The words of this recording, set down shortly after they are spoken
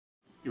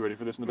You ready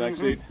for this in the back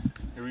seat?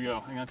 Here we go.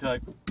 Hang on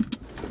tight.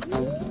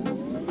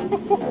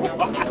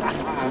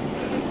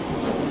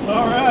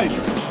 All right.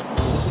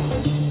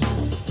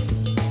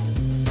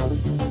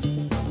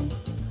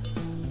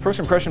 First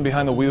impression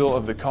behind the wheel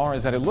of the car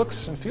is that it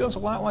looks and feels a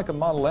lot like a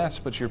Model S,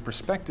 but your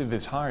perspective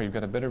is higher. You've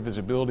got a better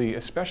visibility,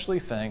 especially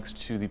thanks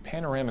to the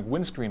panoramic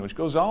windscreen, which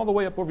goes all the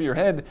way up over your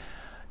head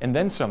and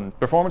then some.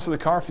 Performance of the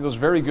car feels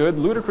very good.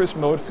 Ludicrous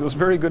mode feels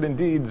very good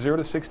indeed. 0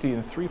 to 60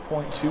 in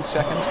 3.2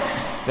 seconds.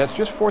 That's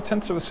just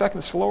 0.4 of a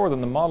second slower than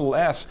the Model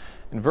S,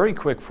 and very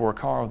quick for a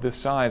car of this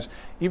size.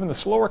 Even the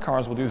slower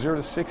cars will do 0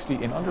 to 60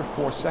 in under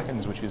 4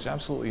 seconds, which is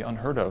absolutely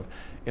unheard of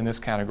in this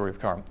category of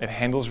car. It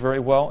handles very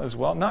well as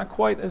well. Not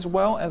quite as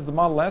well as the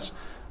Model S,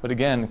 but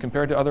again,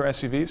 compared to other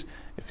SUVs,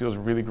 it feels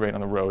really great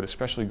on the road,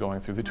 especially going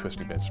through the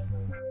twisty bits.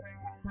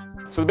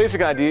 So the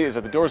basic idea is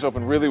that the doors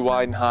open really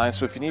wide and high,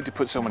 so if you need to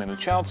put someone in a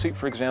child seat,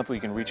 for example,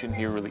 you can reach in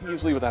here really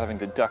easily without having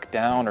to duck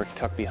down or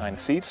tuck behind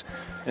seats.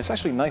 And it's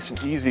actually nice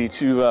and easy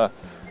to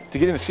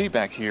get in the seat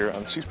back here.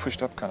 The seat's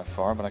pushed up kind of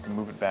far, but I can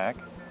move it back.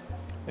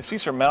 The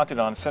seats are mounted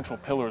on central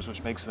pillars,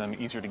 which makes them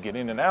easier to get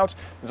in and out.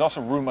 There's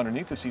also room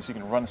underneath the seats so you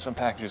can run some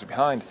packages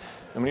behind.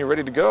 And when you're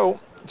ready to go,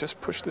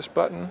 just push this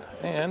button,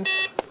 and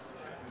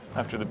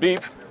after the beep,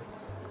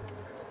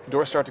 the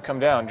doors start to come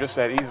down just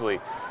that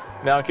easily.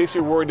 Now, in case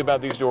you're worried about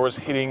these doors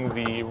hitting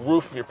the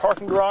roof of your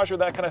parking garage or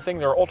that kind of thing,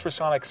 there are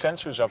ultrasonic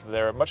sensors up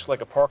there, much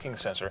like a parking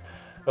sensor.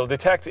 They'll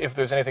detect if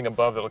there's anything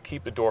above that'll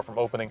keep the door from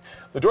opening.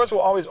 The doors will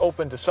always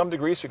open to some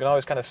degree, so you can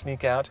always kind of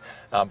sneak out,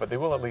 but they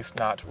will at least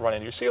not run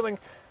into your ceiling,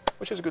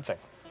 which is a good thing.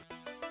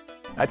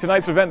 At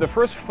tonight's event, the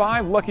first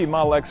 5 lucky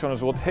Model X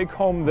owners will take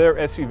home their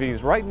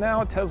SUVs. Right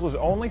now, Tesla's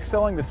only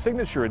selling the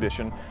Signature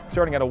Edition,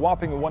 starting at a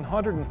whopping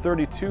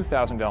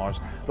 $132,000.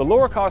 The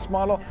lower cost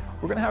model,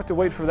 we're going to have to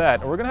wait for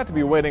that. And we're going to have to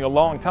be waiting a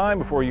long time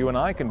before you and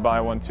I can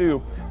buy one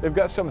too. They've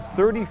got some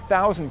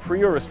 30,000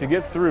 pre-orders to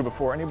get through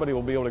before anybody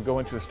will be able to go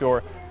into a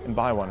store and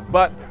buy one.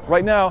 But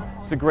right now,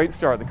 it's a great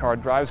start. The car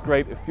drives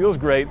great, it feels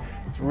great,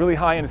 it's really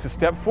high end, it's a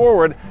step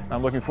forward. And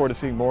I'm looking forward to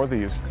seeing more of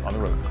these on the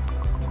road.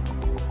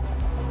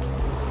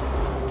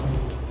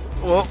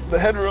 Well, the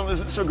headroom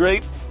isn't so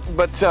great,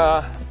 but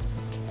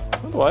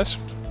otherwise,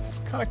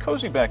 kind of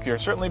cozy back here.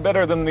 Certainly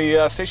better than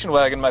the station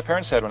wagon my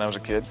parents had when I was a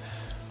kid.